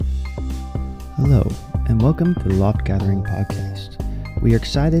Hello, and welcome to the Loft Gathering Podcast. We are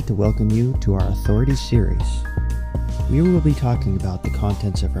excited to welcome you to our Authority series. We will be talking about the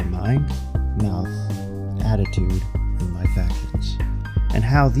contents of our mind, mouth, attitude, and life actions, and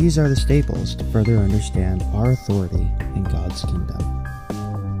how these are the staples to further understand our authority in God's kingdom.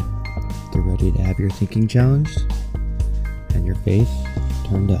 Get ready to have your thinking challenged and your faith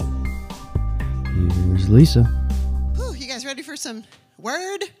turned up. Here's Lisa. Whew, you guys ready for some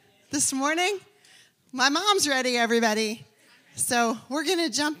word this morning? My mom's ready, everybody. So we're going to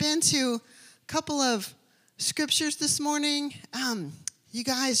jump into a couple of scriptures this morning. You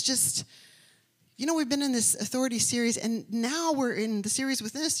guys just, we've been in this authority series, and now we're in the series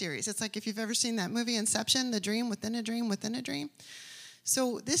within a series. It's like if you've ever seen that movie Inception, the dream within a dream within a dream.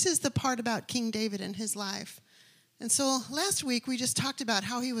 So this is the part about King David and his life. And so last week, we just talked about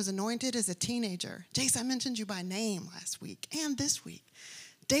how he was anointed as a teenager. Jace, I mentioned you by name last week and this week.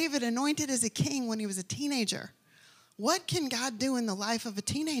 David anointed as a king when he was a teenager. What can God do in the life of a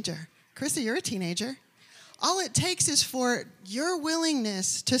teenager? Krista, you're a teenager. All it takes is for your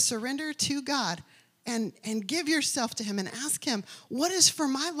willingness to surrender to God and give yourself to him and ask him, what is for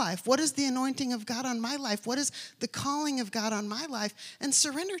my life? What is the anointing of God on my life? What is the calling of God on my life? And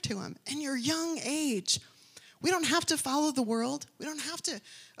surrender to him in your young age. We don't have to follow the world. We don't have to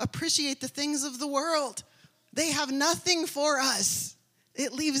appreciate the things of the world. They have nothing for us.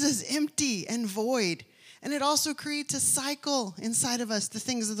 It leaves us empty and void. And it also creates a cycle inside of us, the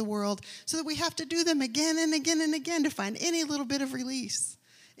things of the world, so that we have to do them again and again and again to find any little bit of release,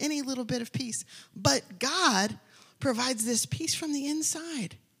 any little bit of peace. But God provides this peace from the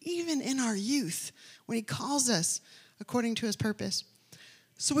inside, even in our youth, when he calls us according to his purpose.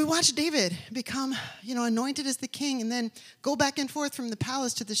 So we watch David become, anointed as the king, and then go back and forth from the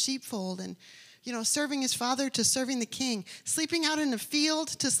palace to the sheepfold, and serving his father to serving the king, sleeping out in a field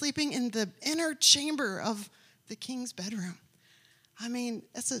to sleeping in the inner chamber of the king's bedroom. I mean,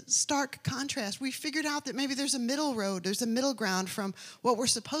 that's a stark contrast. We figured out that maybe there's a middle road, there's a middle ground from what we're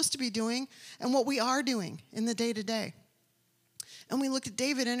supposed to be doing and what we are doing in the day-to-day. And we looked at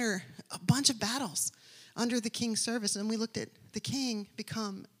David enter a bunch of battles under the king's service, and we looked at the king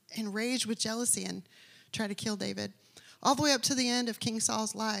become enraged with jealousy and try to kill David. All the way up to the end of King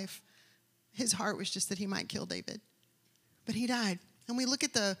Saul's life, his heart was just that he might kill David. But he died. And we look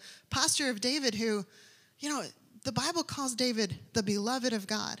at the posture of David who, the Bible calls David the beloved of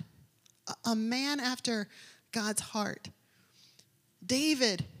God, a man after God's heart.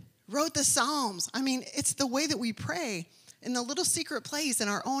 David wrote the Psalms. I mean, it's the way that we pray in the little secret place in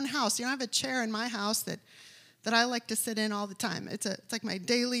our own house. I have a chair in my house that I like to sit in all the time. It's like my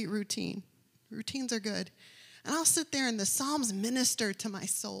daily routine. Routines are good. And I'll sit there and the Psalms minister to my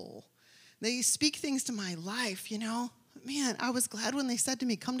soul. They speak things to my life, Man, I was glad when they said to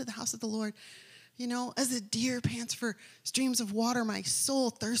me, come to the house of the Lord. As a deer pants for streams of water, my soul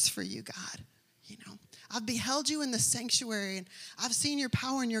thirsts for you, God. I've beheld you in the sanctuary, and I've seen your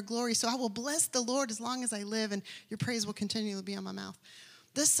power and your glory, so I will bless the Lord as long as I live, and your praise will continually be on my mouth.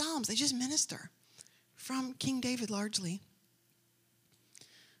 The Psalms, they just minister from King David largely.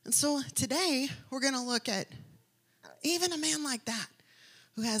 And so today, we're going to look at even a man like that,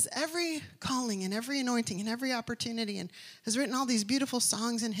 who has every calling and every anointing and every opportunity and has written all these beautiful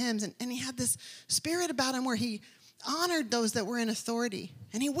songs and hymns. And he had this spirit about him where he honored those that were in authority.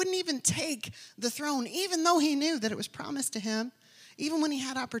 And he wouldn't even take the throne, even though he knew that it was promised to him, even when he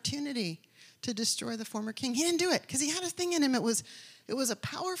had opportunity to destroy the former king. He didn't do it because he had a thing in him. It was a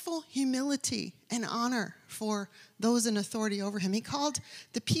powerful humility and honor for those in authority over him. He called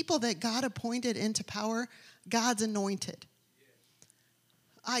the people that God appointed into power God's anointed.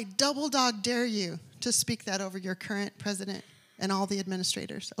 I double dog dare you to speak that over your current president and all the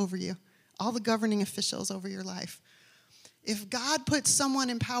administrators over you, all the governing officials over your life. If God puts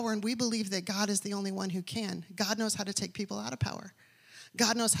someone in power and we believe that God is the only one who can, God knows how to take people out of power.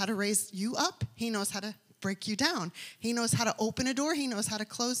 God knows how to raise you up. He knows how to break you down. He knows how to open a door. He knows how to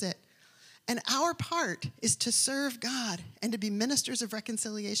close it. And our part is to serve God and to be ministers of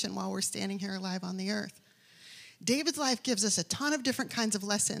reconciliation while we're standing here alive on the earth. David's life gives us a ton of different kinds of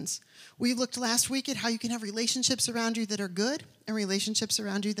lessons. We looked last week at how you can have relationships around you that are good and relationships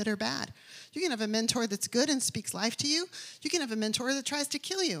around you that are bad. You can have a mentor that's good and speaks life to you. You can have a mentor that tries to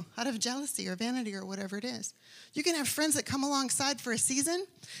kill you out of jealousy or vanity or whatever it is. You can have friends that come alongside for a season,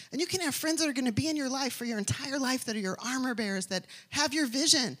 and you can have friends that are going to be in your life for your entire life, that are your armor bearers, that have your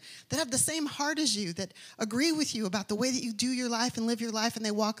vision, that have the same heart as you, that agree with you about the way that you do your life and live your life, and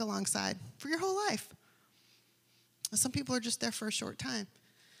they walk alongside for your whole life. Some people are just there for a short time.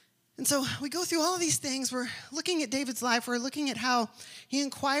 And so we go through all of these things. We're looking at David's life. We're looking at how he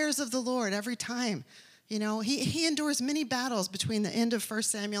inquires of the Lord every time. You know, he endures many battles between the end of 1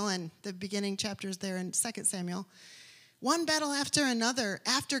 Samuel and the beginning chapters there in 2 Samuel. One battle after another,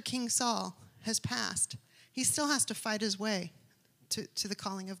 after King Saul has passed, he still has to fight his way to the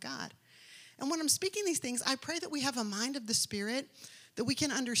calling of God. And when I'm speaking these things, I pray that we have a mind of the Spirit, that we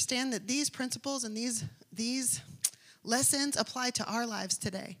can understand that these principles and these lessons apply to our lives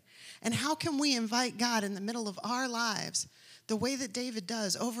today. And how can we invite God in the middle of our lives the way that David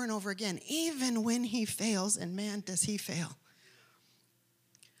does over and over again, even when he fails, and man, does he fail.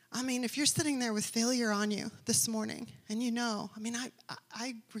 I mean, if you're sitting there with failure on you this morning, and you know,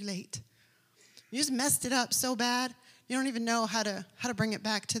 I relate. You just messed it up so bad, you don't even know how to bring it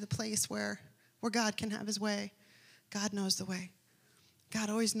back to the place where God can have his way. God knows the way.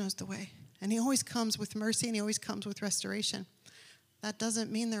 God always knows the way. And he always comes with mercy, and he always comes with restoration. That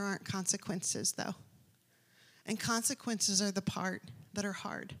doesn't mean there aren't consequences, though. And consequences are the part that are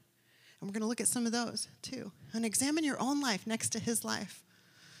hard. And we're going to look at some of those, too. And examine your own life next to his life.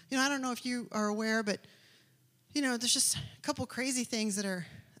 You know, I don't know if you are aware, but, you know, there's just a couple crazy things that are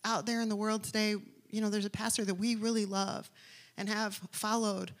out there in the world today. You know, there's a pastor that we really love and have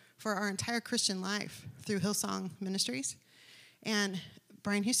followed for our entire Christian life through Hillsong Ministries. And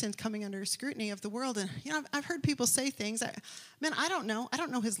Brian Houston's coming under scrutiny of the world. And, you know, I've heard people say things. I don't know. I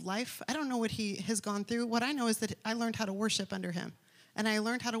don't know his life. I don't know what he has gone through. What I know is that I learned how to worship under him. And I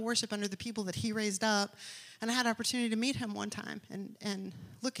learned how to worship under the people that he raised up. And I had an opportunity to meet him one time and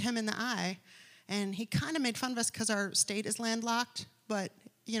look him in the eye. And he kind of made fun of us because our state is landlocked. But,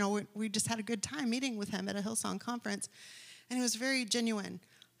 you know, we just had a good time meeting with him at a Hillsong conference. And he was very genuine,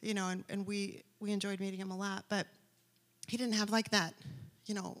 you know, and we enjoyed meeting him a lot. But he didn't have like that,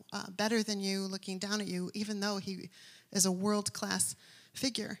 you know, better than you, looking down at you, even though he is a world-class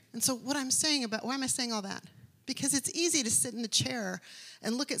figure. And so why am I saying all that? Because it's easy to sit in the chair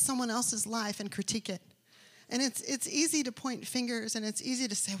and look at someone else's life and critique it. And it's easy to point fingers, and it's easy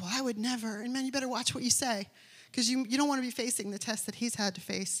to say, well, I would never. And man, you better watch what you say, because you don't want to be facing the test that he's had to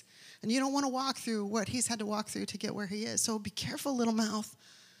face. And you don't want to walk through what he's had to walk through to get where he is. So be careful, little mouth,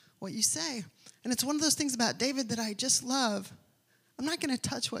 what you say. And it's one of those things about David that I just love. I'm not going to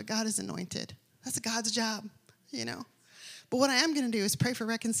touch what God has anointed. That's God's job, you know. But what I am going to do is pray for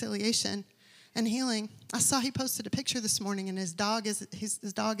reconciliation and healing. I saw he posted a picture this morning, and his dog is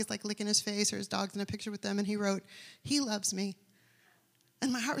like licking his face, or his dog's in a picture with them, and he wrote, "He loves me."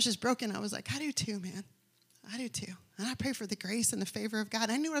 And my heart was just broken. I was like, I do too, man. I do too. And I pray for the grace and the favor of God.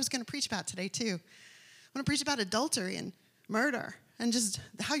 I knew what I was going to preach about today too. I'm going to preach about adultery and murder, and just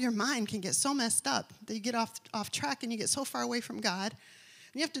how your mind can get so messed up that you get off track and you get so far away from God.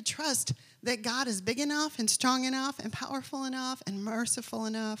 And you have to trust that God is big enough and strong enough and powerful enough and merciful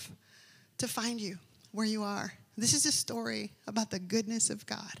enough to find you where you are. This is a story about the goodness of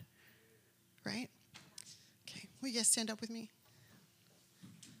God, right? Okay, will you guys stand up with me?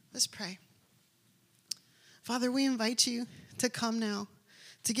 Let's pray. Father, we invite you to come now,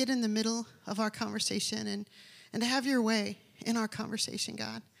 to get in the middle of our conversation and to have your way in our conversation,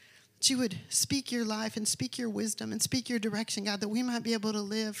 God. That you would speak your life and speak your wisdom and speak your direction, God, that we might be able to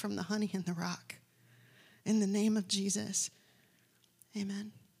live from the honey and the rock. In the name of Jesus,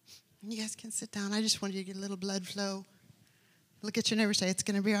 amen. You guys can sit down. I just wanted you to get a little blood flow. Look at your neighbor, say, it's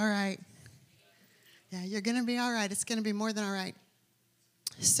going to be all right. Yeah, you're going to be all right. It's going to be more than all right.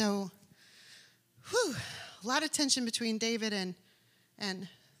 So, a lot of tension between David and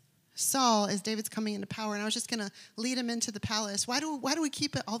Saul as David's coming into power, and I was just going to lead him into the palace. Why do we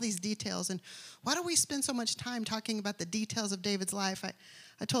keep all these details, and why do we spend so much time talking about the details of David's life?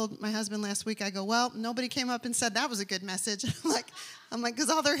 I told my husband last week, I go, well, nobody came up and said that was a good message. I'm like, because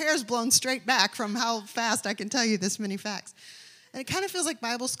all their hair's blown straight back from how fast I can tell you this many facts. And it kind of feels like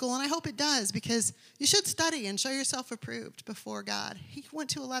Bible school, and I hope it does, because you should study and show yourself approved before God. He went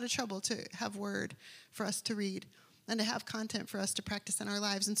to a lot of trouble to have word for us to read and to have content for us to practice in our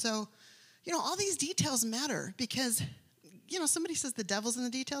lives. And so, you know, all these details matter because, you know, somebody says the devil's in the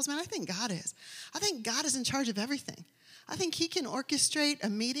details. Man, I think God is. I think God is in charge of everything. I think he can orchestrate a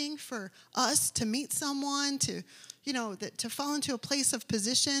meeting for us to meet someone, to, you know, to fall into a place of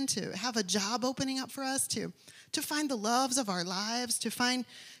position, to have a job opening up for us, to find the loves of our lives, to find,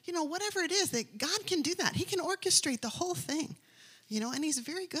 you know, whatever it is, that God can do that. He can orchestrate the whole thing, you know, and he's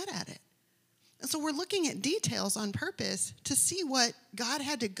very good at it. And so we're looking at details on purpose to see what God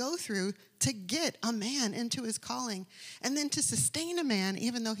had to go through to get a man into his calling, and then to sustain a man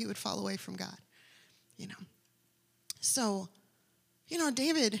even though he would fall away from God, you know. So, you know,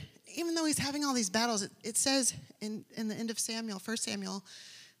 David, even though he's having all these battles, it says in the end of Samuel, 1 Samuel,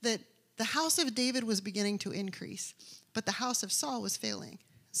 that the house of David was beginning to increase, but the house of Saul was failing.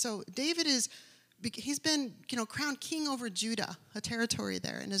 So David he's been, crowned king over Judah, a territory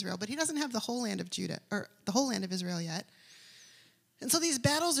there in Israel, but he doesn't have the whole land of Judah, or the whole land of Israel yet. And so these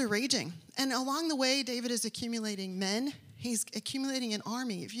battles are raging. And along the way, David is accumulating men. He's accumulating an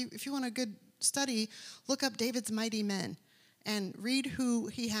army. If you want a good study, look up David's mighty men and read who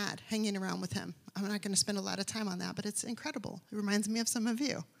he had hanging around with him. I'm not going to spend a lot of time on that, but it's incredible. It reminds me of some of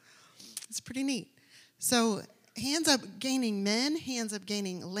you. It's pretty neat. So he ends up gaining men. He ends up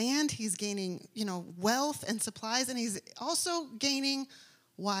gaining land. He's gaining, wealth and supplies, and he's also gaining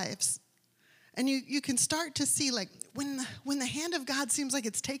wives. And you can start to see, like, when the hand of God seems like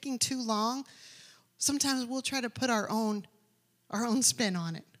it's taking too long, sometimes we'll try to put our own spin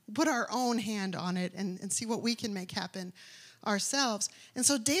on it, put our own hand on it, and see what we can make happen ourselves. And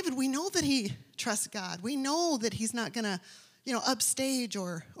so David, we know that he trusts God. We know that he's not going to, upstage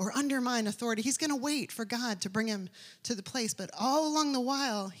or undermine authority. He's going to wait for God to bring him to the place. But all along the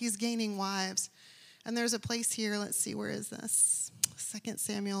while, he's gaining wives. And there's a place here, let's see, where is this? 2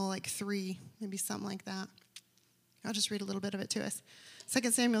 Samuel 3, maybe something like that. I'll just read a little bit of it to us.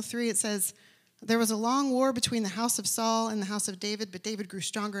 2 Samuel 3, it says, there was a long war between the house of Saul and the house of David, but David grew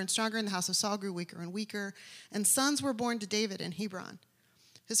stronger and stronger, and the house of Saul grew weaker and weaker. And sons were born to David in Hebron.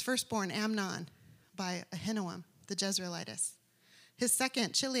 His firstborn, Amnon, by Ahinoam, the Jezreelitess. His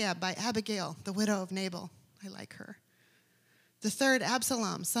second, Chileab, by Abigail, the widow of Nabal. I like her. The third,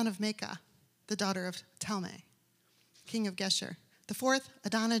 Absalom, son of Maacah, the daughter of Talmai, king of Geshur. The fourth,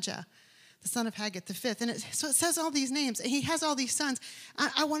 Adonijah, the son of Haggith. The fifth. So it says all these names, and he has all these sons.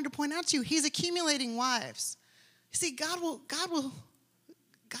 I wanted to point out to you, he's accumulating wives. See, God will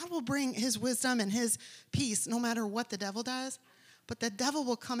bring his wisdom and his peace no matter what the devil does, but the devil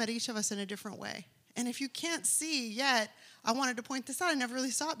will come at each of us in a different way. And if you can't see yet, I wanted to point this out. I never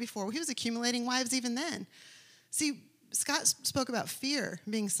really saw it before. He was accumulating wives even then. See, Scott spoke about fear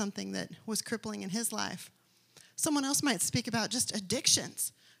being something that was crippling in his life. Someone else might speak about just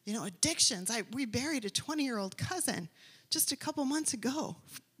addictions. Addictions. We buried a 20-year-old cousin just a couple months ago,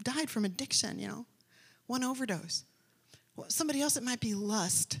 died from addiction, one overdose. Well, somebody else, it might be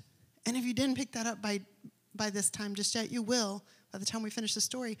lust. And if you didn't pick that up by this time just yet, you will by the time we finish the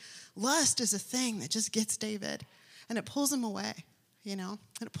story. Lust is a thing that just gets David, and it pulls him away, and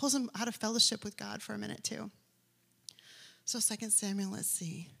it pulls him out of fellowship with God for a minute too. So 2 Samuel, let's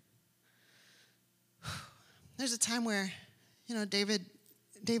see. There's a time where,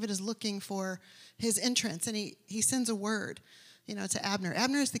 David is looking for his entrance, and he sends a word, to Abner.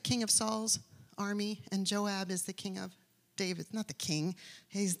 Abner is the king of Saul's army, and Joab is the king of David's. Not the king.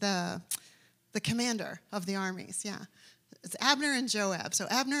 He's the commander of the armies, yeah. It's Abner and Joab. So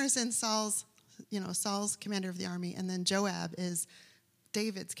Abner is in Saul's commander of the army, and then Joab is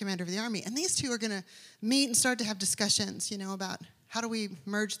David's commander of the army. And these two are going to meet and start to have discussions, about how do we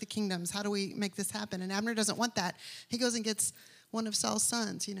merge the kingdoms? How do we make this happen? And Abner doesn't want that. He goes and gets one of Saul's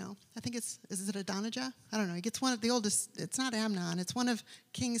sons, I think is it Adonijah? I don't know. He gets one of the oldest. It's not Amnon. It's one of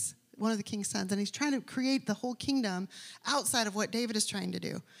the king's sons. And he's trying to create the whole kingdom outside of what David is trying to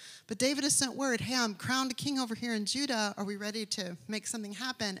do. But David has sent word, hey, I'm crowned a king over here in Judah. Are we ready to make something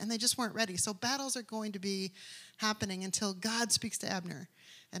happen? And they just weren't ready. So battles are going to be happening until God speaks to Abner.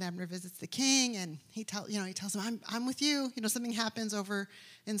 And Abner visits the king, and he tells him, I'm with you. Something happens over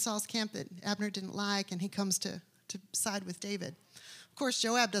in Saul's camp that Abner didn't like, and he comes to side with David. Of course,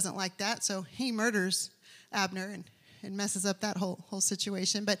 Joab doesn't like that, so he murders Abner and messes up that whole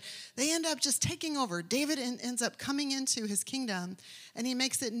situation. But they end up just taking over. David ends up coming into his kingdom, and he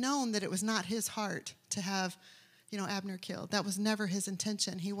makes it known that it was not his heart to have Abner killed. That was never his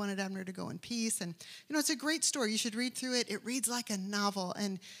intention. He wanted Abner to go in peace. And, it's a great story. You should read through it. It reads like a novel,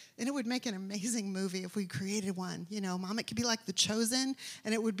 and it would make an amazing movie if we created one. Mom, it could be like The Chosen,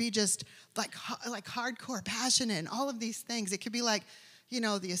 and it would be just like hardcore passionate and all of these things. It could be like,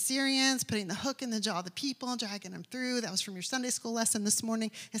 the Assyrians putting the hook in the jaw of the people, dragging them through. That was from your Sunday school lesson this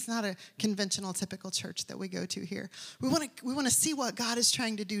morning. It's not a conventional, typical church that we go to here. We want to see what God is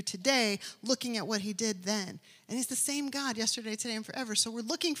trying to do today, looking at what he did then. And he's the same God yesterday, today, and forever. So we're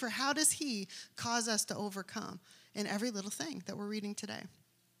looking for how does he cause us to overcome in every little thing that we're reading today.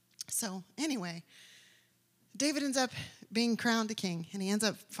 So anyway, David ends up being crowned a king, and he ends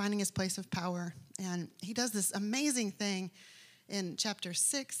up finding his place of power. And he does this amazing thing in chapter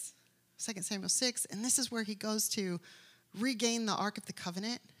 6, 2 Samuel 6, and this is where he goes to regain the Ark of the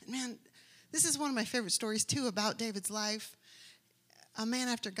Covenant. Man, this is one of my favorite stories, too, about David's life. A man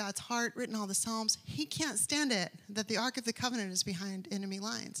after God's heart, written all the Psalms. He can't stand it that the Ark of the Covenant is behind enemy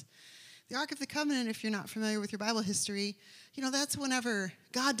lines. The Ark of the Covenant, if you're not familiar with your Bible history, that's whenever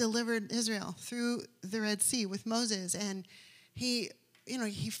God delivered Israel through the Red Sea with Moses, and he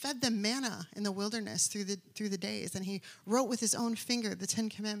fed them manna in the wilderness through the days, and he wrote with his own finger the 10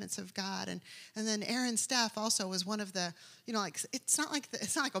 Commandments of God, and then Aaron's staff also was one of the, it's not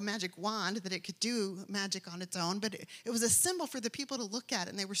like a magic wand that it could do magic on its own, but it was a symbol for the people to look at,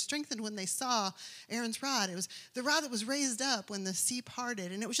 and they were strengthened when they saw Aaron's rod. It was the rod that was raised up when the sea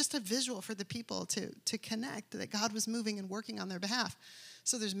parted, and it was just a visual for the people to connect that God was moving and working on their behalf.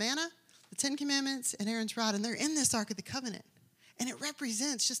 So there's manna, the 10 Commandments, and Aaron's rod, and they're in this Ark of the Covenant. And it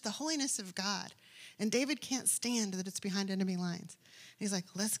represents just the holiness of God. And David can't stand that it's behind enemy lines. And he's like,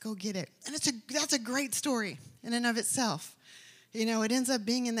 let's go get it. And that's a great story in and of itself. It ends up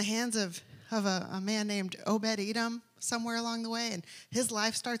being in the hands of a man named Obed-Edom somewhere along the way. And his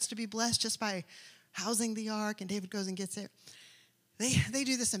life starts to be blessed just by housing the ark. And David goes and gets it. They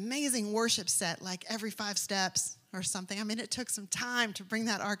do this amazing worship set, like every 5 steps or something. I mean, it took some time to bring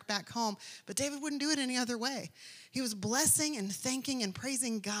that ark back home, but David wouldn't do it any other way. He was blessing and thanking and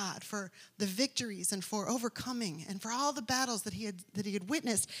praising God for the victories and for overcoming and for all the battles that he had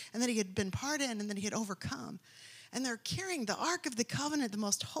witnessed and that he had been part in and that he had overcome. And they're carrying the Ark of the Covenant, the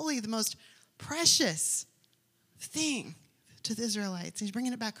most holy, the most precious thing to the Israelites. He's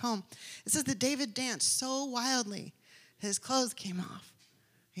bringing it back home. It says that David danced so wildly his clothes came off,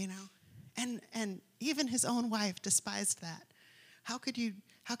 and even his own wife despised that. How could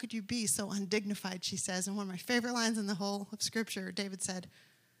you be so undignified, she says. And one of my favorite lines in the whole of Scripture, David said,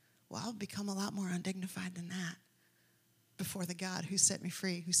 well, I'll become a lot more undignified than that before the God who set me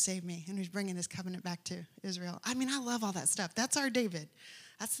free, who saved me, and who's bringing his covenant back to Israel. I mean, I love all that stuff. That's our David.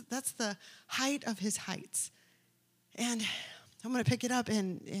 That's the height of his heights. And I'm going to pick it up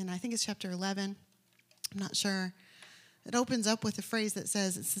in I think it's chapter 11. I'm not sure. It opens up with a phrase that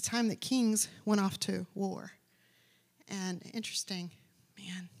says, it's the time that kings went off to war. And interesting,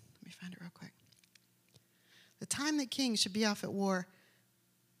 man, let me find it real quick. The time that kings should be off at war,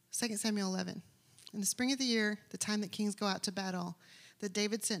 2 Samuel 11. In the spring of the year, the time that kings go out to battle, that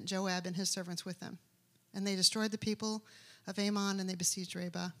David sent Joab and his servants with them. And they destroyed the people of Ammon, and they besieged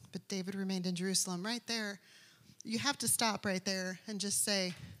Rabbah. But David remained in Jerusalem. Right there, you have to stop right there and just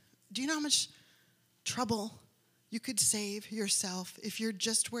say, do you know how much trouble you could save yourself if you're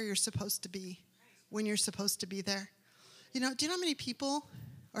just where you're supposed to be when you're supposed to be there? Do you know how many people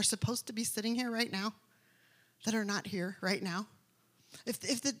are supposed to be sitting here right now that are not here right now? If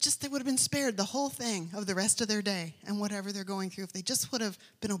they would have been spared the whole thing of the rest of their day and whatever they're going through, if they just would have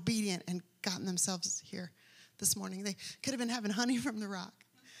been obedient and gotten themselves here this morning, they could have been having honey from the rock.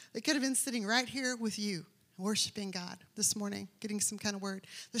 They could have been sitting right here with you, worshiping God this morning, getting some kind of word.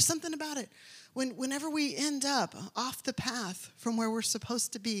 There's something about it. Whenever we end up off the path from where we're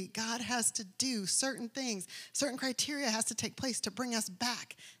supposed to be, God has to do certain things. Certain criteria has to take place to bring us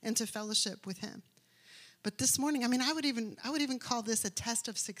back into fellowship with him. But this morning, I would even call this a test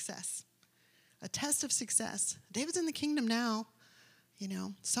of success. A test of success. David's in the kingdom now.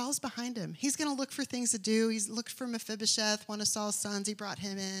 Saul's behind him. He's going to look for things to do. He's looked for Mephibosheth, one of Saul's sons. He brought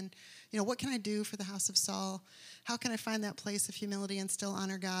him in. What can I do for the house of Saul? How can I find that place of humility and still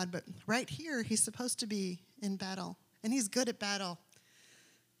honor God? But right here, he's supposed to be in battle. And he's good at battle.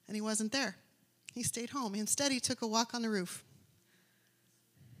 And he wasn't there. He stayed home. Instead, he took a walk on the roof.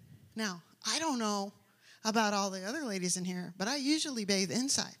 Now, I don't know about all the other ladies in here, but I usually bathe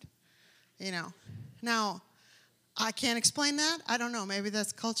inside. Now, I can't explain that. I don't know. Maybe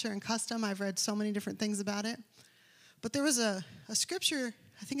that's culture and custom. I've read so many different things about it. But there was a scripture,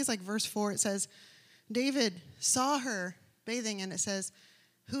 I think it's like verse 4. It says, David saw her bathing, and it says,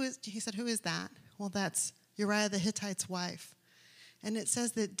 he said, who is that? Well, that's Uriah the Hittite's wife. And it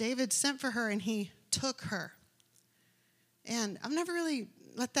says that David sent for her, and he took her. And I've never really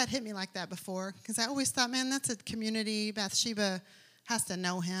let that hit me like that before, because I always thought, man, that's a community. Bathsheba has to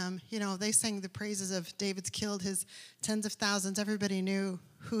know him. They sang the praises of David's killed his tens of thousands. Everybody knew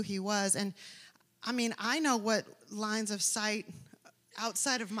who he was. And I know what lines of sight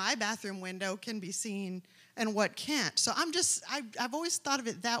outside of my bathroom window can be seen and what can't. So I've always thought of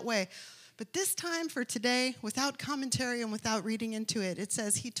it that way. But this time for today, without commentary and without reading into it, it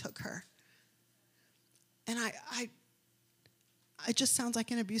says he took her. And it just sounds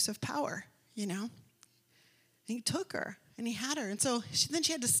like an abuse of power, And he took her, and he had her. And so then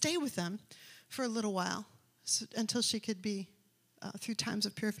she had to stay with them for a little while until she could be through times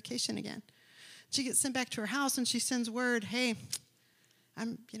of purification again. She gets sent back to her house, and she sends word, hey,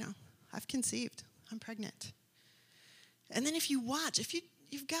 I've conceived. I'm pregnant. And then if you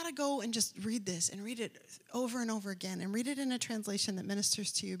you've got to go and just read this and read it over and over again and read it in a translation that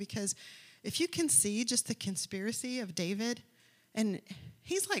ministers to you, because if you can see just the conspiracy of David, and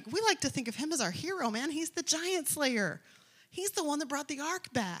he's like, we like to think of him as our hero, man. He's the giant slayer. He's the one that brought the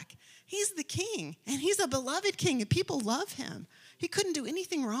ark back. He's the king, and he's a beloved king, and people love him. He couldn't do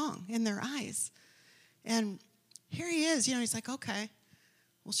anything wrong in their eyes. And here he is, he's like, okay,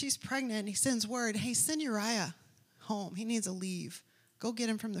 well, she's pregnant, and he sends word, hey, send Uriah home. He needs a leave. Go get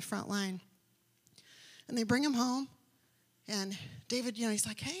him from the front line. And they bring him home, and David, he's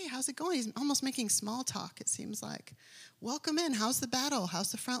like, hey, how's it going? He's almost making small talk, it seems like. Welcome in. How's the battle?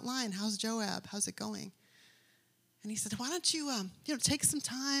 How's the front line? How's Joab? How's it going? And he said, why don't you, take some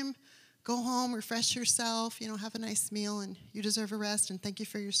time, go home, refresh yourself, have a nice meal, and you deserve a rest, and thank you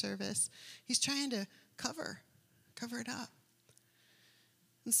for your service. He's trying to cover it up.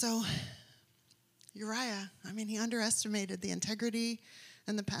 And so Uriah, he underestimated the integrity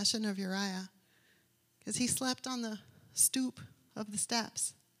and the passion of Uriah, because he slept on the stoop of the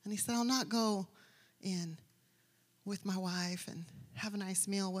steps. And he said, I'll not go in with my wife and have a nice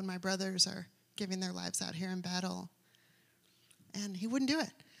meal when my brothers are giving their lives out here in battle. And he wouldn't do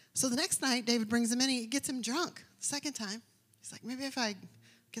it. So the next night, David brings him in. He gets him drunk the second time. He's like, maybe if I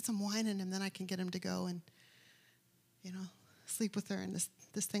get some wine in him, then I can get him to go and, sleep with her, and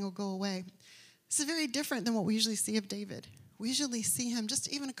this thing will go away. This is very different than what we usually see of David. We usually see him,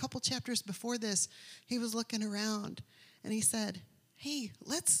 just even a couple chapters before this, he was looking around, and he said, hey,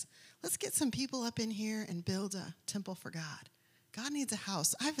 let's get some people up in here and build a temple for God. God needs a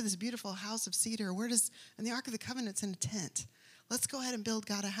house. I have this beautiful house of cedar. And the Ark of the Covenant's in a tent. Let's go ahead and build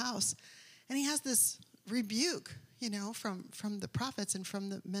God a house. And he has this rebuke, from the prophets and from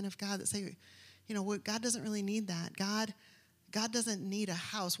the men of God that say, God doesn't really need that. God doesn't need a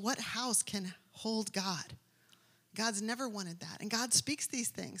house. What house can hold God? God's never wanted that. And God speaks these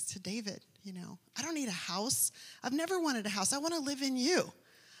things to David, I don't need a house. I've never wanted a house. I want to live in you.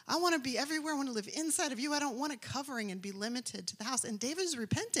 I want to be everywhere. I want to live inside of you. I don't want a covering and be limited to the house. And David is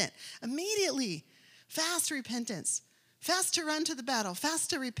repentant immediately. Fast repentance. Fast to run to the battle.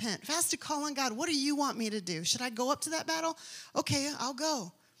 Fast to repent. Fast to call on God. What do you want me to do? Should I go up to that battle? Okay, I'll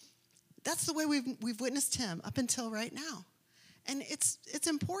go. That's the way we've witnessed him up until right now. And it's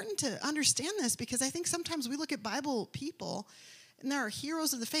important to understand this, because I think sometimes we look at Bible people and there are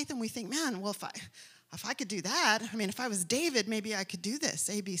heroes of the faith and we think, man, well, if I could do that, if I was David, maybe I could do this,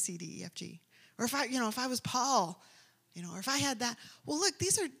 A, B, C, D, E, F, G. Or if I was Paul, or if I had that. Well, look,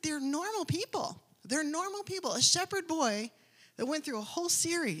 they're normal people. They're normal people. A shepherd boy that went through a whole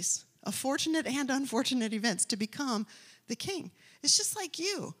series of fortunate and unfortunate events to become the king. It's just like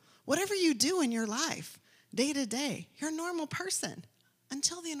you. Whatever you do in your life, day to day, you're a normal person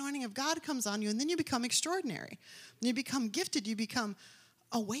until the anointing of God comes on you, and then you become extraordinary. You become gifted. You become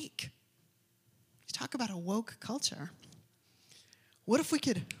awake. You talk about a woke culture. What if we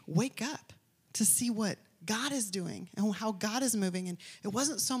could wake up to see what God is doing and how God is moving? And it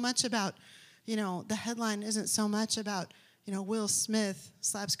wasn't so much about, the headline isn't so much about, Will Smith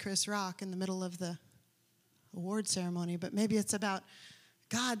slaps Chris Rock in the middle of the award ceremony, but maybe it's about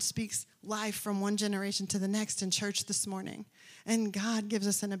God speaks life from one generation to the next in church this morning. And God gives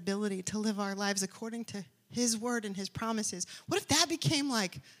us an ability to live our lives according to his word and his promises. What if that became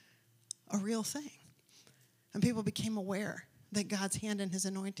like a real thing? And people became aware that God's hand and his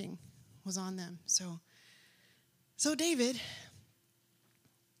anointing was on them. So David,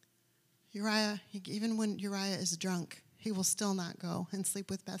 Uriah, even when Uriah is drunk, he will still not go and sleep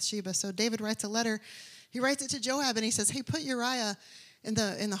with Bathsheba. So David writes a letter. He writes it to Joab, and he says, hey, put Uriah in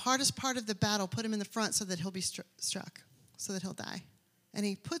the hardest part of the battle, put him in the front so that he'll be struck, so that he'll die. And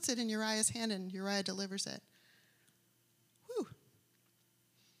he puts it in Uriah's hand, and Uriah delivers it. Whew.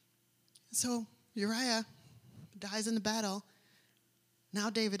 So Uriah dies in the battle. Now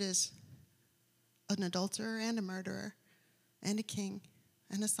David is an adulterer and a murderer and a king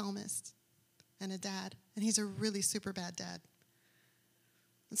and a psalmist and a dad. And he's a really super bad dad.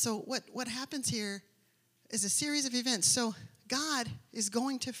 And so what happens here is a series of events. So God is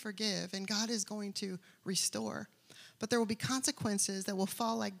going to forgive and God is going to restore. But there will be consequences that will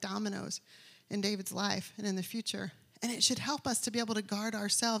fall like dominoes in David's life and in the future. And it should help us to be able to guard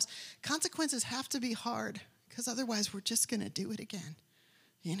ourselves. Consequences have to be hard, because otherwise we're just going to do it again,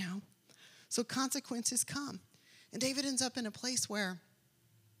 So consequences come. And David ends up in a place where,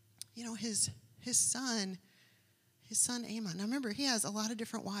 his son Amnon. Now remember, he has a lot of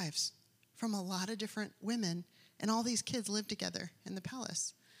different wives from a lot of different women, and all these kids live together in the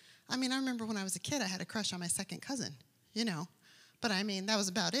palace. I remember when I was a kid, I had a crush on my second cousin, But that was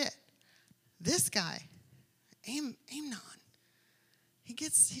about it. This guy, Amnon,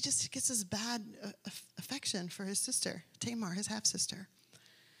 he just gets this bad affection for his sister, Tamar, his half-sister.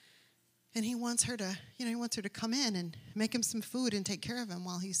 And he wants her to come in and make him some food and take care of him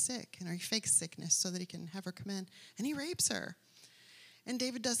while he's sick, or he fakes sickness so that he can have her come in. And he rapes her. And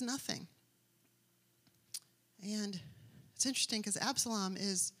David does nothing. And it's interesting because Absalom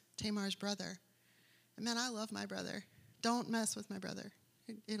is Tamar's brother. And man, I love my brother. Don't mess with my brother.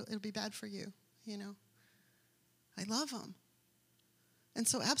 It'll be bad for you, you know. I love him. And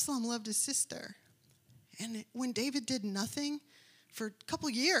so Absalom loved his sister. And when David did nothing for a couple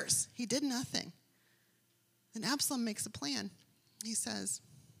years, he did nothing. And Absalom makes a plan. He says,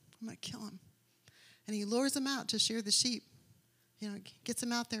 I'm going to kill him. And he lures him out to shear the sheep. You know, gets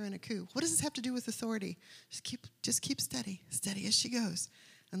him out there in a coup. What does this have to do with authority? Just keep steady as she goes.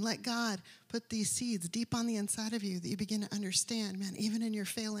 And let God put these seeds deep on the inside of you that you begin to understand, man, even in your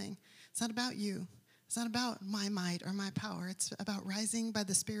failing, it's not about you. It's not about my might or my power. It's about rising by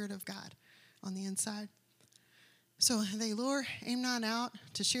the Spirit of God on the inside. So they lure Amnon out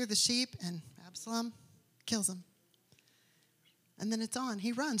to shear the sheep, and Absalom kills him. And then it's on.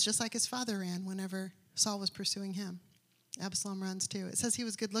 He runs just like his father ran whenever Saul was pursuing him. Absalom runs too. It says he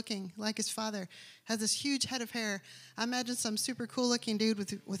was good looking, like his father. Has this huge head of hair. I imagine some super cool looking dude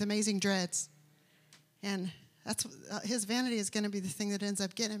with amazing dreads. And that's his vanity is going to be the thing that ends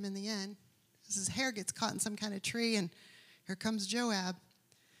up getting him in the end. His hair gets caught in some kind of tree, and here comes Joab.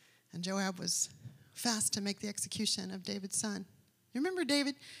 And Joab was fast to make the execution of David's son. You remember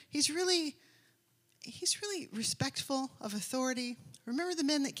David? He's really respectful of authority. Remember the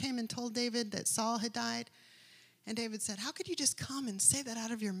men that came and told David that Saul had died? And David said, how could you just come and say that out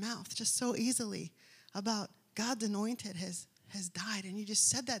of your mouth just so easily about God's anointed has died? And you just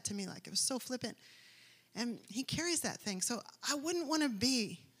said that to me like it was so flippant. And he carries that thing. So I wouldn't want to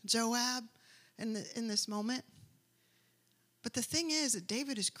be Joab in this moment. But the thing is that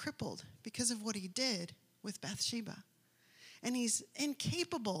David is crippled because of what he did with Bathsheba. And he's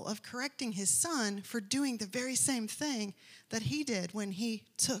incapable of correcting his son for doing the very same thing that he did when he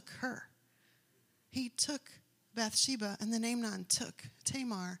took her. He took Bathsheba, and then Amnon took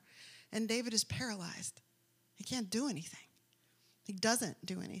Tamar, and David is paralyzed. He can't do anything. He doesn't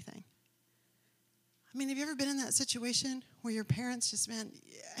do anything. I mean, have you ever been in that situation where your parents just, man,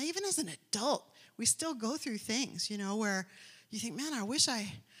 even as an adult, we still go through things, you know, where you think, man, I wish I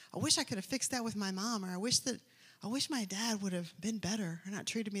could have fixed that with my mom, or I wish my dad would have been better or not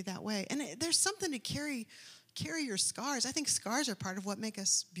treated me that way. And there's something to carry your scars. I think scars are part of what make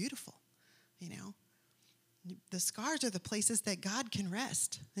us beautiful, you know. The scars are the places that God can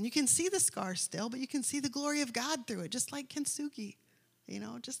rest. And you can see the scars still, but you can see the glory of God through it, just like kintsugi, you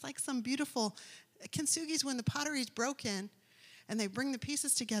know, just like some beautiful kintsugi is when the pottery is broken and they bring the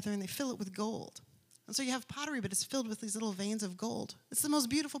pieces together and they fill it with gold. And so you have pottery, but it's filled with these little veins of gold. It's the most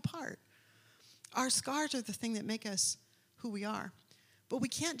beautiful part. Our scars are the thing that make us who we are. But we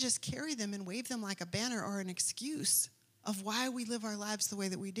can't just carry them and wave them like a banner or an excuse of why we live our lives the way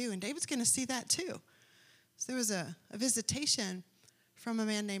that we do. And David's going to see that too. So there was a visitation from a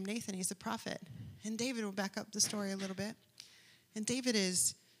man named Nathan. He's a prophet. And David will back up the story a little bit. And David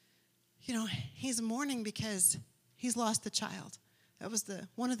is, you know, he's mourning because he's lost a child. That was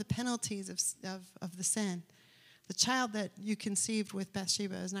one of the penalties of the sin. The child that you conceived with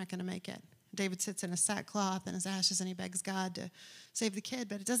Bathsheba is not going to make it. David sits in a sackcloth and his ashes, and he begs God to save the kid,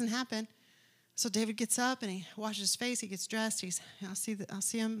 but it doesn't happen. So David gets up and he washes his face. He gets dressed. I'll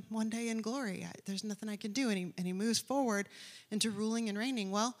see him one day in glory. There's nothing I can do, and he moves forward into ruling and reigning.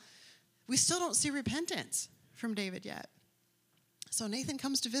 Well, we still don't see repentance from David yet. So Nathan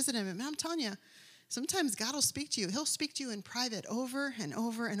comes to visit him, and I'm telling you, sometimes God will speak to you. He'll speak to you in private over and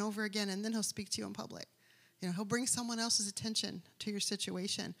over and over again, and then he'll speak to you in public. You know, he'll bring someone else's attention to your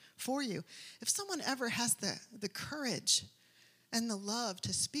situation for you. If someone ever has the courage and the love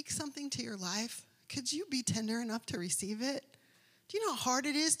to speak something to your life, could you be tender enough to receive it? Do you know how hard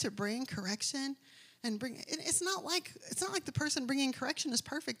it is to bring correction and bring? It's not like the person bringing correction is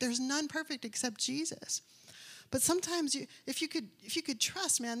perfect. There's none perfect except Jesus. But sometimes if you could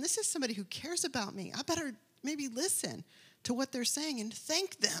trust, man, this is somebody who cares about me. I better maybe listen to what they're saying and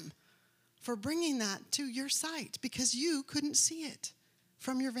thank them for bringing that to your sight, because you couldn't see it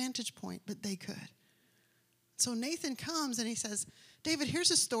from your vantage point, but they could. So Nathan comes and he says, David, here's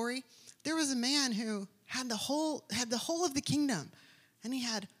a story. There was a man who had the whole of the kingdom, and he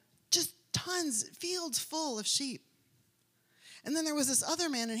had just tons, fields full of sheep. And then there was this other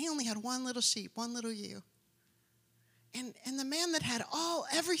man, and he only had one little sheep, one little ewe. And the man that had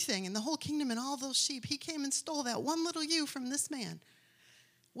everything in the whole kingdom and all those sheep, he came and stole that one little ewe from this man.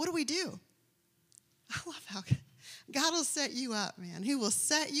 What do? I love God will set you up, man. He will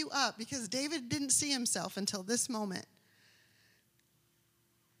set you up because David didn't see himself until this moment.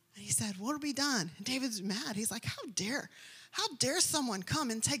 And he said, what will be done? And David's mad. He's like, how dare someone come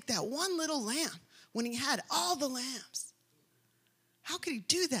and take that one little lamb when he had all the lambs? How could he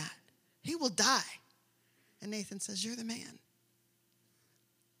do that? He will die. And Nathan says, you're the man.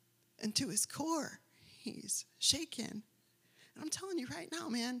 And to his core, he's shaken. And I'm telling you right now,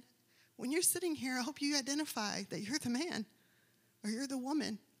 man, when you're sitting here, I hope you identify that you're the man or you're the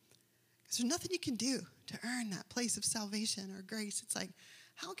woman. Because there's nothing you can do to earn that place of salvation or grace. It's like,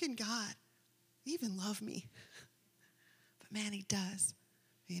 how can God even love me? But man, he does,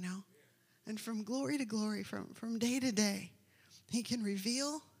 you know. And from glory to glory, from day to day, he can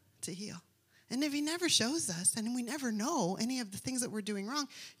reveal to heal. And if he never shows us and we never know any of the things that we're doing wrong,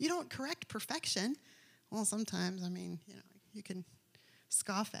 you don't correct perfection. Well, sometimes, I mean, you know, you can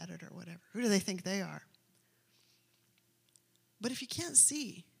scoff at it or whatever. Who do they think they are? But if you can't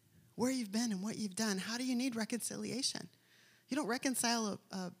see where you've been and what you've done, how do you need reconciliation? You don't reconcile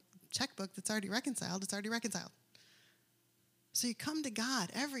a checkbook that's already reconciled. It's already reconciled. So you come to God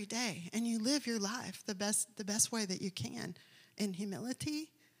every day and you live your life the best way that you can in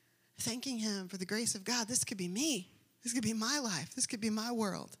humility, thanking him for the grace of God. This could be me. This could be my life. This could be my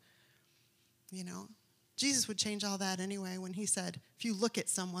world. You know, Jesus would change all that anyway when he said, if you look at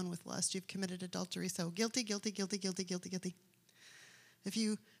someone with lust, you've committed adultery. So guilty, guilty, guilty, guilty, guilty, guilty. If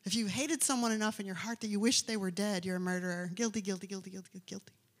you hated someone enough in your heart that you wish they were dead, you're a murderer. Guilty, guilty, guilty, guilty,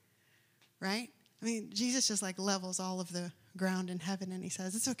 guilty. Right? I mean, Jesus just like levels all of the ground in heaven, and he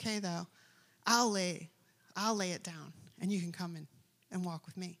says, it's okay though. I'll lay it down, and you can come and walk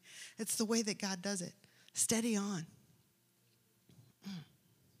with me. It's the way that God does it. Steady on.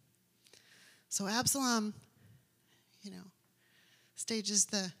 So Absalom, you know, stages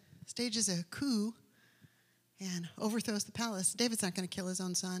a coup and overthrows the palace. David's not going to kill his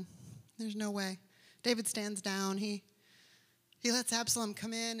own son. There's no way. David stands down. He lets Absalom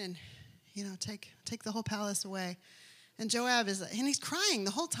come in and, you know, take the whole palace away. And Joab and he's crying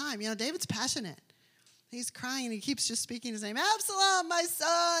the whole time. You know, David's passionate. He's crying, and he keeps just speaking his name. Absalom, my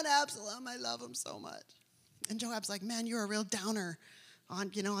son, Absalom, I love him so much. And Joab's like, man, you're a real downer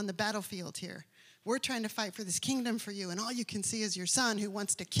on the battlefield here. We're trying to fight for this kingdom for you, and all you can see is your son who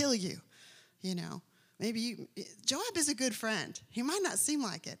wants to kill you, you know. Joab is a good friend. He might not seem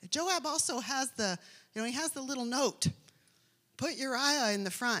like it. Joab also has he has the little note. Put Uriah in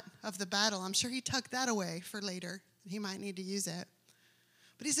the front of the battle. I'm sure he tucked that away for later. He might need to use it.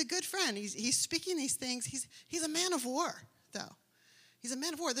 But he's a good friend. He's speaking these things. He's a man of war, though. He's a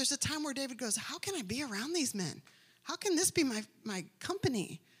man of war. There's a time where David goes, how can I be around these men? How can this be my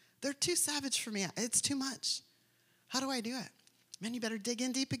company? They're too savage for me. It's too much. How do I do it? Man, you better dig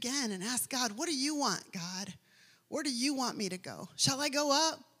in deep again and ask God, what do you want, God? Where do you want me to go? Shall I go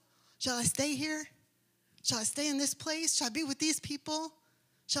up? Shall I stay here? Shall I stay in this place? Shall I be with these people?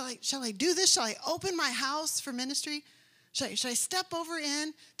 Shall I do this? Shall I open my house for ministry? Should I step over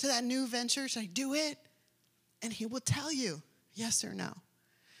in to that new venture? Should I do it? And he will tell you yes or no.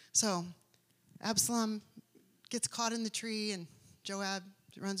 So Absalom gets caught in the tree, and Joab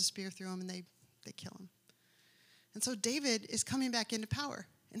runs a spear through him, and they kill him. And so David is coming back into power.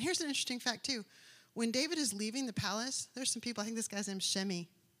 And here's an interesting fact, too. When David is leaving the palace, there's some people, I think this guy's name's Shemi,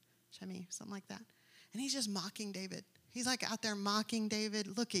 something like that. And he's just mocking David. He's like out there mocking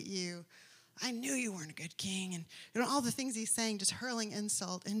David. Look at you. I knew you weren't a good king. And all the things he's saying, just hurling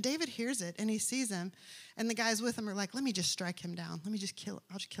insult. And David hears it, and he sees him. And the guys with him are like, let me just strike him down. I'll just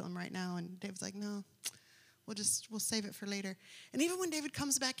kill him right now. And David's like, no, we'll save it for later. And even when David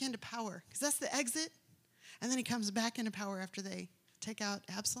comes back into power, because that's the exit, and then he comes back into power after they take out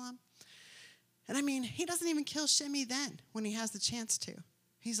Absalom. And I mean, he doesn't even kill Shimei then when he has the chance to.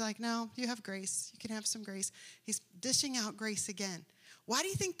 He's like, no, you have grace. You can have some grace. He's dishing out grace again. Why do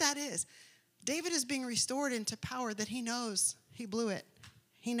you think that is? David is being restored into power that he knows he blew it.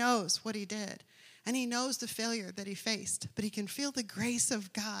 He knows what he did. And he knows the failure that he faced. But he can feel the grace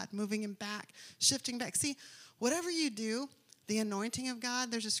of God moving him back, shifting back. See, whatever you do, the anointing of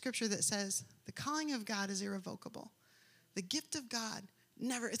God, there's a scripture that says the calling of God is irrevocable. The gift of God,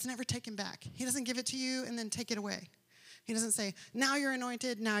 it's never taken back. He doesn't give it to you and then take it away. He doesn't say, now you're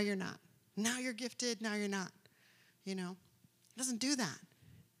anointed, now you're not. Now you're gifted, now you're not. You know, he doesn't do that.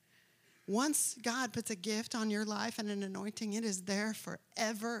 Once God puts a gift on your life and an anointing, it is there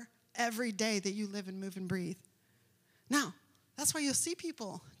forever, every day that you live and move and breathe. Now, that's why you'll see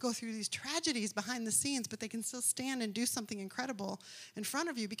people go through these tragedies behind the scenes, but they can still stand and do something incredible in front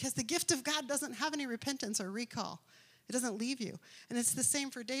of you because the gift of God doesn't have any repentance or recall. It doesn't leave you. And it's the same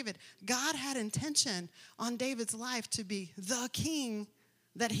for David. God had intention on David's life to be the king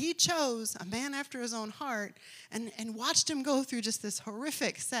that he chose, a man after his own heart, and watched him go through just this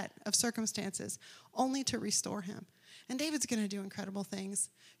horrific set of circumstances only to restore him. And David's going to do incredible things.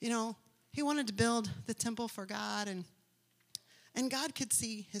 You know, he wanted to build the temple for God, and God could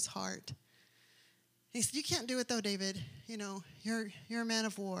see his heart. He said, you can't do it though, David. You know, you're a man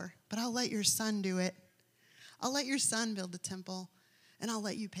of war, but I'll let your son do it. I'll let your son build the temple, and I'll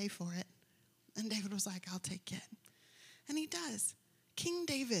let you pay for it. And David was like, I'll take it. And he does. King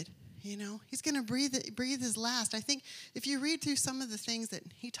David, you know, he's going to breathe his last. I think if you read through some of the things that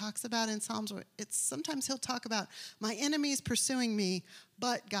he talks about in Psalms, sometimes he'll talk about my enemies pursuing me,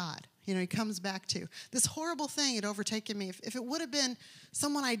 but God. You know, he comes back to this horrible thing had overtaken me. If it would have been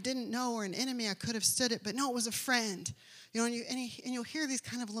someone I didn't know or an enemy, I could have stood it. But no, it was a friend. You know, and you'll hear these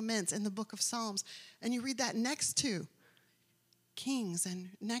kind of laments in the book of Psalms, and you read that next to Kings and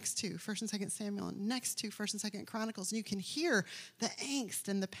next to 1st and 2nd Samuel and next to 1st and 2nd Chronicles, and you can hear the angst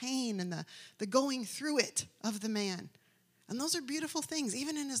and the pain and the going through it of the man. And those are beautiful things.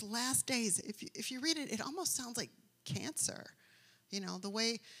 Even in his last days, if you read it, it almost sounds like cancer. You know, the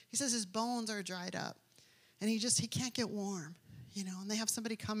way he says his bones are dried up and he can't get warm, you know, and they have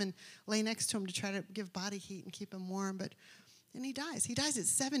somebody come and lay next to him to try to give body heat and keep him warm. And he dies. He dies at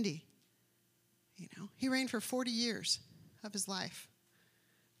 70. You know, he reigned for 40 years of his life.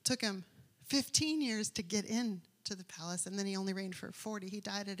 It took him 15 years to get into the palace, and then he only reigned for 40. He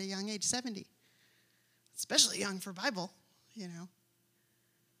died at a young age, 70. Especially young for Bible, you know.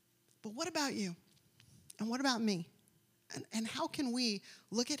 But what about you? And what about me? And how can we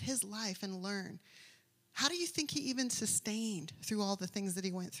look at his life and learn? How do you think he even sustained through all the things that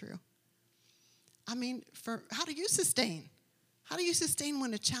he went through? I mean, how do you sustain? How do you sustain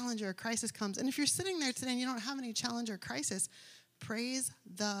when a challenge or a crisis comes? And if you're sitting there today and you don't have any challenge or crisis, praise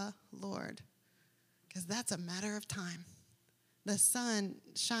the Lord, because that's a matter of time. The sun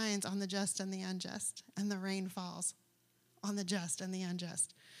shines on the just and the unjust, and the rain falls on the just and the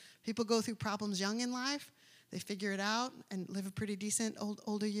unjust. People go through problems young in life. They figure it out and live a pretty decent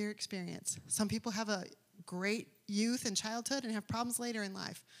older year experience. Some people have a great youth and childhood and have problems later in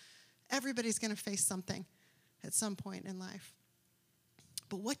life. Everybody's going to face something at some point in life.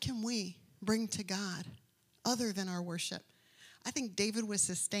 But what can we bring to God other than our worship? I think David was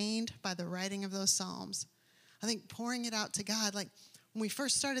sustained by the writing of those Psalms. I think pouring it out to God, like when we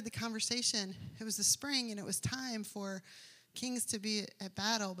first started the conversation, it was the spring and it was time for kings to be at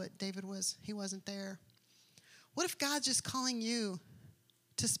battle, but David wasn't there. What if God's just calling you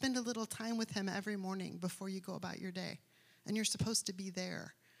to spend a little time with him every morning before you go about your day? And you're supposed to be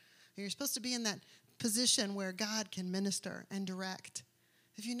there. And you're supposed to be in that position where God can minister and direct.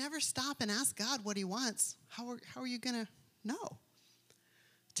 If you never stop and ask God what he wants, how are you going to know?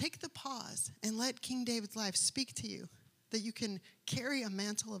 Take the pause and let King David's life speak to you, that you can carry a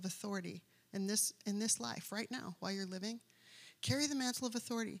mantle of authority in this life right now while you're living. Carry the mantle of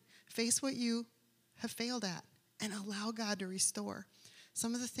authority. Face what you have failed at and allow God to restore.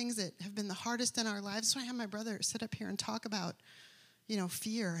 Some of the things that have been the hardest in our lives, that's why I have my brother sit up here and talk about, you know,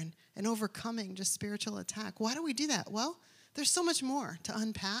 fear and overcoming just spiritual attack. Why do we do that? Well, there's so much more to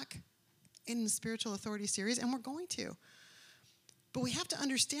unpack in the Spiritual Authority series, and we're going to. But we have to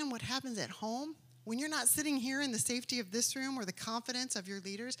understand what happens at home. When you're not sitting here in the safety of this room or the confidence of your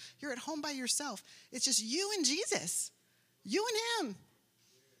leaders, you're at home by yourself. It's just you and Jesus, you and him.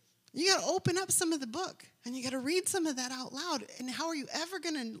 You got to open up some of the book, and you got to read some of that out loud. And how are you ever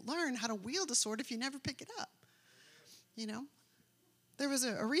going to learn how to wield a sword if you never pick it up? You know? There was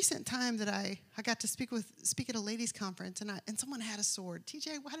a recent time that I got to speak at a ladies' conference, and someone had a sword. TJ,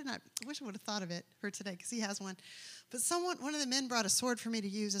 I wish I would have thought of it for today, because he has one. But one of the men brought a sword for me to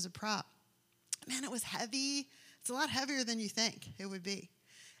use as a prop. Man, it was heavy. It's a lot heavier than you think it would be.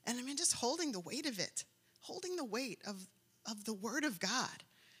 And I mean, just holding the weight of it, holding the weight of the Word of God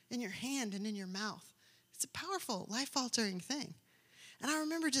in your hand and in your mouth. It's a powerful, life-altering thing. And I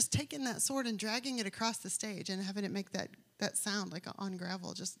remember just taking that sword and dragging it across the stage and having it make that sound like on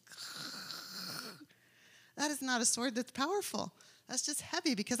gravel, just that is not a sword that's powerful. That's just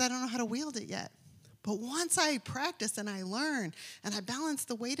heavy because I don't know how to wield it yet. But once I practice and I learn and I balance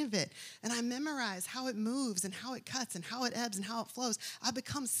the weight of it and I memorize how it moves and how it cuts and how it ebbs and how it flows, I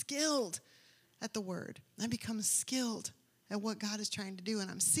become skilled at the word. I become skilled at what God is trying to do,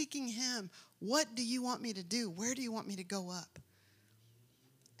 and I'm seeking him. What do you want me to do? Where do you want me to go up?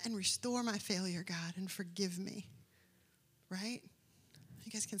 And restore my failure, God, and forgive me. Right?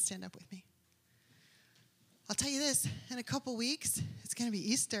 You guys can stand up with me. I'll tell you this, in a couple weeks, it's going to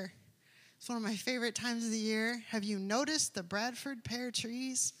be Easter. It's one of my favorite times of the year. Have you noticed the Bradford pear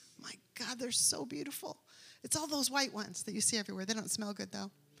trees? My God, they're so beautiful. It's all those white ones that you see everywhere. They don't smell good, though.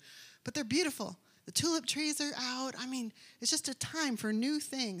 But they're beautiful. The tulip trees are out. I mean, it's just a time for new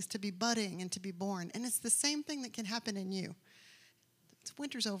things to be budding and to be born. And it's the same thing that can happen in you.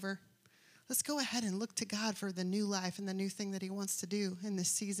 Winter's over. Let's go ahead and look to God for the new life and the new thing that he wants to do in this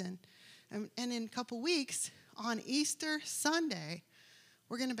season. And in a couple weeks, on Easter Sunday,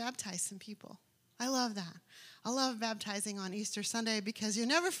 we're going to baptize some people. I love that. I love baptizing on Easter Sunday because you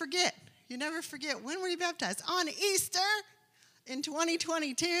never forget. You never forget, when were you baptized? On Easter in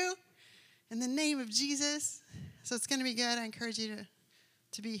 2022 in the name of Jesus. So it's going to be good. I encourage you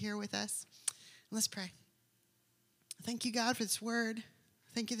to be here with us. Let's pray. Thank you, God, for this word.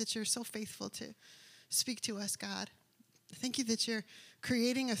 Thank you that you're so faithful to speak to us, God. Thank you that you're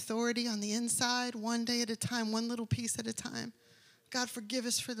creating authority on the inside, one day at a time, one little piece at a time. God, forgive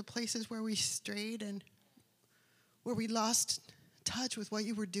us for the places where we strayed and where we lost touch with what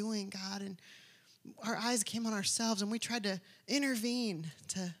you were doing, God, and our eyes came on ourselves and we tried to intervene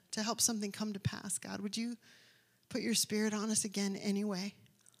to help something come to pass. God, would you put your spirit on us again anyway?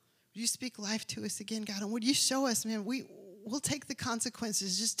 Would you speak life to us again, God? And would you show us, man, we'll take the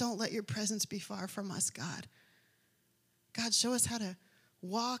consequences. Just don't let your presence be far from us, God. God, show us how to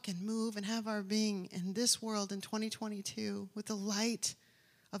walk and move and have our being in this world in 2022 with the light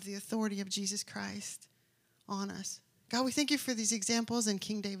of the authority of Jesus Christ on us. God, we thank you for these examples in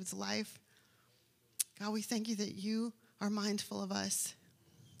King David's life. God, we thank you that you are mindful of us.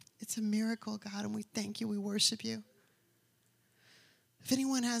 It's a miracle, God, and we thank you. We worship you. If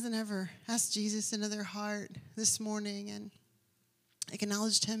anyone hasn't ever asked Jesus into their heart this morning and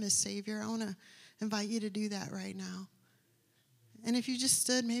acknowledged him as Savior, I want to invite you to do that right now. And if you just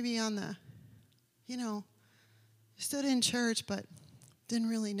stood maybe on the, stood in church but didn't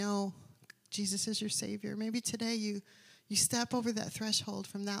really know Jesus as your Savior, maybe today you step over that threshold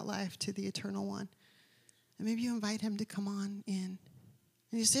from that life to the eternal one. And maybe you invite him to come on in.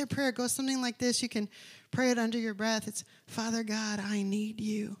 And you say a prayer, it goes something like this. You can pray it under your breath. It's, Father God, I need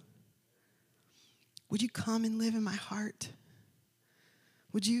you. Would you come and live in my heart?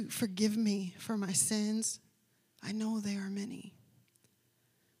 Would you forgive me for my sins? I know they are many.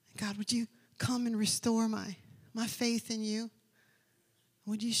 God, would you come and restore my faith in you?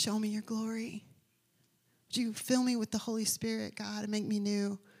 Would you show me your glory? Would you fill me with the Holy Spirit, God, and make me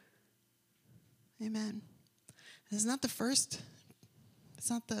new? Amen. It's not the first, it's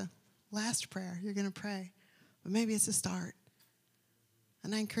not the last prayer you're going to pray, but maybe it's a start.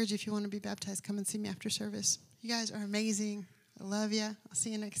 And I encourage you, if you want to be baptized, come and see me after service. You guys are amazing. I love you. I'll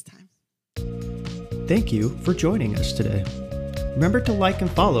see you next time. Thank you for joining us today. Remember to like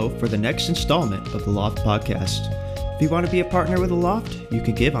and follow for the next installment of the Loft Podcast. If you want to be a partner with the Loft, you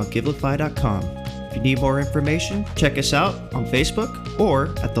can give on Givelify.com. If you need more information, check us out on Facebook or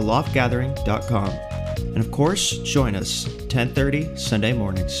at theloftgathering.com. And of course, join us 10:30 Sunday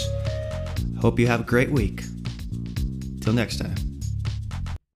mornings. Hope you have a great week. Till next time.